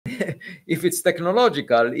if it's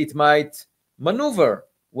technological, it might maneuver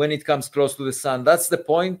when it comes close to the sun. That's the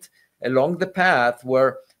point along the path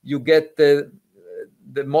where you get the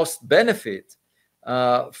most benefit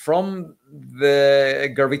from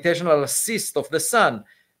the gravitational assist of the sun.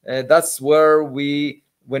 That's where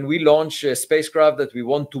when we launch a spacecraft that we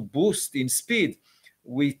want to boost in speed,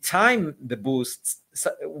 we time the boosts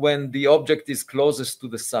when the object is closest to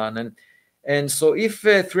the sun. And so if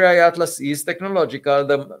 3I Atlas is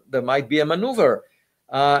technological, there might be a maneuver.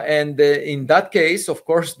 And in that case, of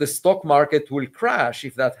course, the stock market will crash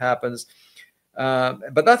if that happens.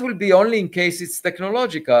 But that will be only in case it's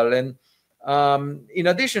technological. And in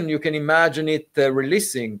addition, you can imagine it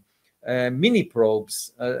releasing mini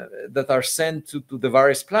probes that are sent to the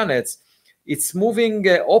various planets. It's moving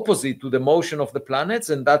opposite to the motion of the planets,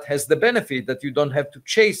 and that has the benefit that you don't have to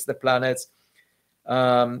chase the planets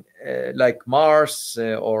like Mars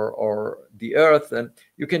or the Earth, and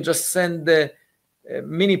you can just send the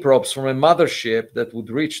mini probes from a mothership that would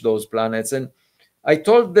reach those planets. And I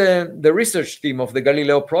told the research team of the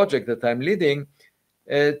Galileo project that I'm leading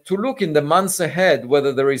to look in the months ahead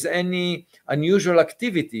whether there is any unusual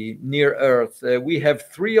activity near Earth. We have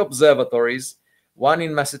 3 observatories, one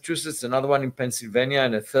in Massachusetts, another one in Pennsylvania,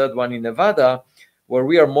 and a third one in Nevada, where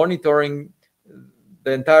we are monitoring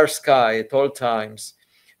the entire sky at all times.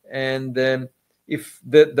 And if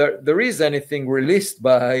there is anything released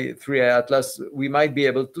by 3I Atlas, we might be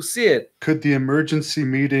able to see it. Could the emergency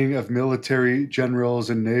meeting of military generals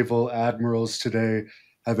and naval admirals today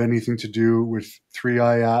have anything to do with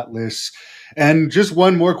 3I Atlas? And just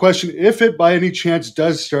one more question. If it by any chance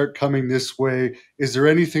does start coming this way, is there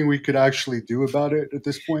anything we could actually do about it at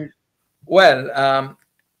this point? Well,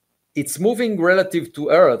 it's moving relative to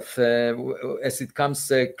Earth as it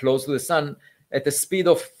comes close to the sun at a speed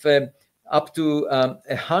of up to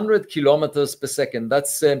 100 kilometers per second.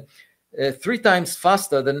 That's 3 times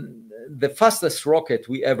faster than the fastest rocket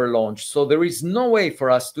we ever launched. So there is no way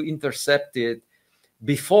for us to intercept it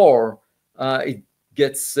before it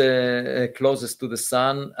gets closest to the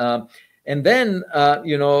sun. And then,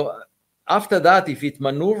 after that, if it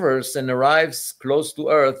maneuvers and arrives close to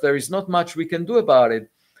Earth, there is not much we can do about it.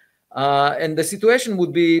 And the situation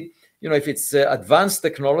would be, if it's advanced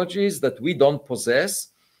technologies that we don't possess,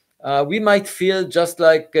 we might feel just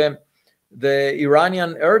like the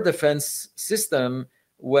Iranian air defense system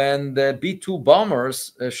when the B-2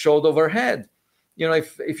 bombers showed overhead.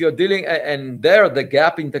 If you're dealing, and there the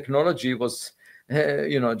gap in technology was,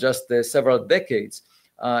 just several decades.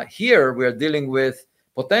 Here we are dealing with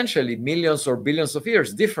potentially millions or billions of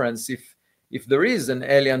years difference if there is an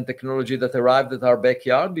alien technology that arrived at our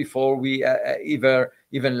backyard before we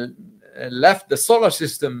even left the solar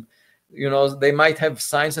system. They might have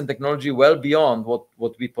science and technology well beyond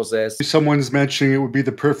what we possess. Someone's mentioning it would be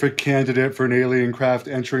the perfect candidate for an alien craft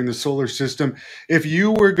entering the solar system. If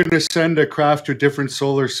you were going to send a craft to a different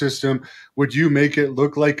solar system, would you make it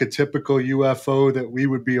look like a typical UFO that we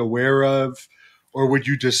would be aware of? Or would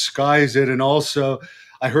you disguise it? And also,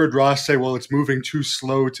 I heard Ross say, well, it's moving too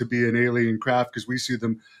slow to be an alien craft because we see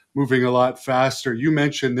them moving a lot faster. You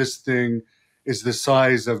mentioned this thing is the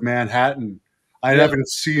size of Manhattan. I haven't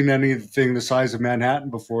seen anything the size of Manhattan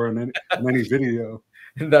before in any video.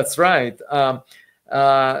 That's right.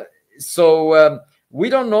 So we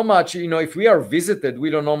don't know much. If we are visited, we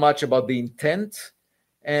don't know much about the intent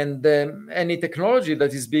and any technology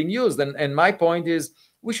that is being used. And my point is,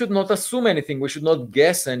 we should not assume anything. We should not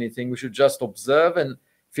guess anything. We should just observe and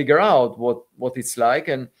figure out what it's like.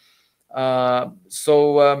 And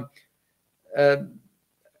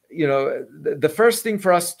the first thing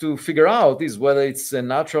for us to figure out is whether it's a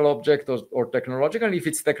natural object or technological. If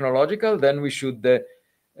it's technological, then we should get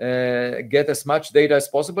as much data as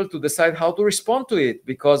possible to decide how to respond to it,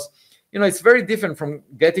 because it's very different from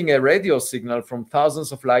getting a radio signal from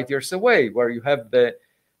thousands of light years away, where you have the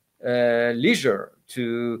leisure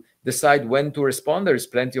to decide when to respond. There is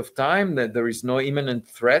plenty of time, that there is no imminent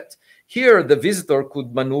threat. Here, the visitor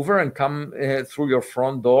could maneuver and come through your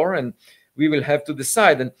front door, and we will have to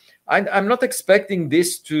decide. And I'm not expecting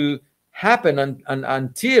this to happen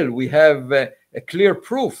until we have a clear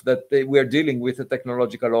proof that we are dealing with a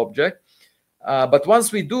technological object. But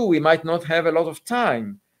once we do, we might not have a lot of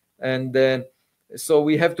time. And so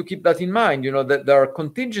we have to keep that in mind, that there are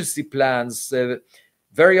contingency plans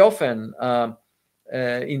very often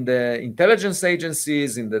in the intelligence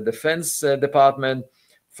agencies, in the Defense Department,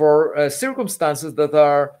 for circumstances that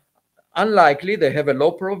are unlikely. They have a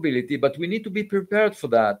low probability, but we need to be prepared for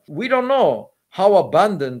that. We don't know how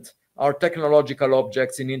abundant are technological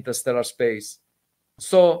objects in interstellar space.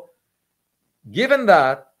 So given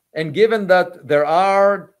that, and given that there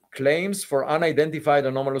are claims for unidentified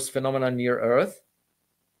anomalous phenomena near Earth,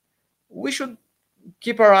 we should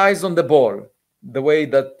keep our eyes on the ball, the way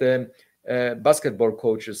that basketball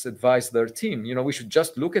coaches advise their team. We should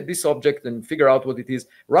just look at this object and figure out what it is,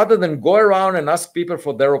 rather than go around and ask people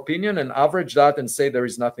for their opinion and average that and say there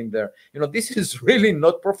is nothing there. This is really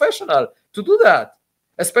not professional to do that,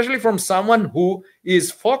 especially from someone who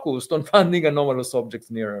is focused on finding anomalous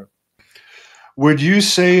objects near Earth. Would you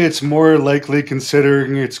say it's more likely,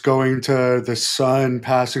 considering it's going to the sun,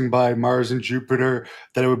 passing by Mars and Jupiter,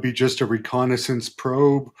 that it would be just a reconnaissance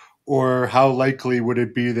probe? Or how likely would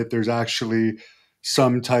it be that there's actually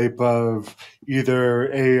some type of either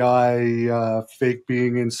AI fake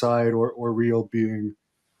being inside or real being?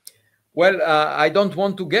 Well, I don't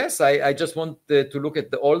want to guess. I just want to look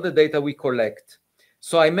at all the data we collect.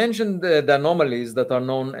 So I mentioned the anomalies that are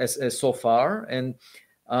known as so far. And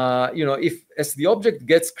if as the object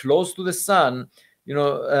gets close to the sun,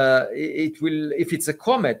 it will, if it's a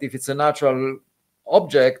comet, if it's a natural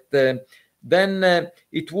object, then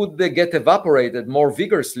it would get evaporated more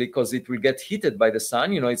vigorously because it will get heated by the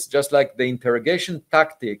sun. It's just like the interrogation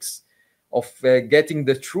tactics of getting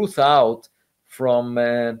the truth out from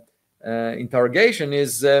interrogation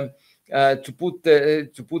is to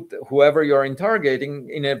put whoever you're interrogating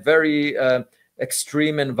in a very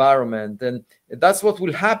extreme environment. And that's what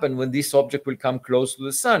will happen when this object will come close to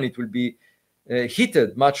the sun. It will be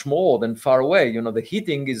heated much more than far away. The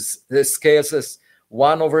heating is the scales as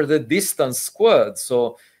 1 over the distance squared.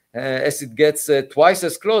 So as it gets twice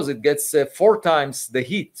as close, it gets 4 times the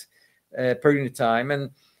heat per unit time.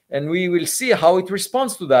 And we will see how it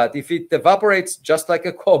responds to that. If it evaporates just like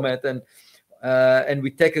a comet, and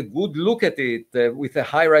we take a good look at it with a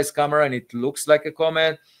high-rise camera and it looks like a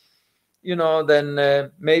comet,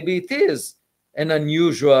 then maybe it is an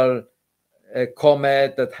unusual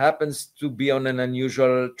comet that happens to be on an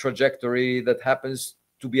unusual trajectory, that happens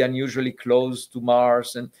to be unusually close to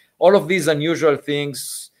Mars, and all of these unusual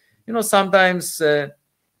things. Sometimes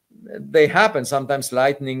they happen. Sometimes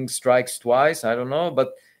lightning strikes twice. I don't know,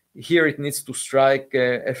 but here it needs to strike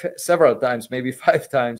several times, maybe 5 times.